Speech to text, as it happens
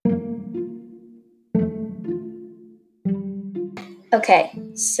Okay,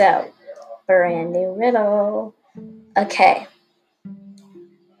 so brand new riddle. Okay,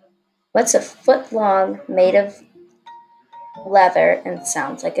 what's a foot long, made of leather, and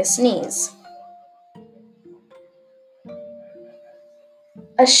sounds like a sneeze?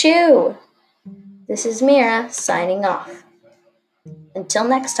 A shoe! This is Mira signing off. Until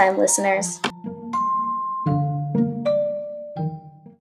next time, listeners.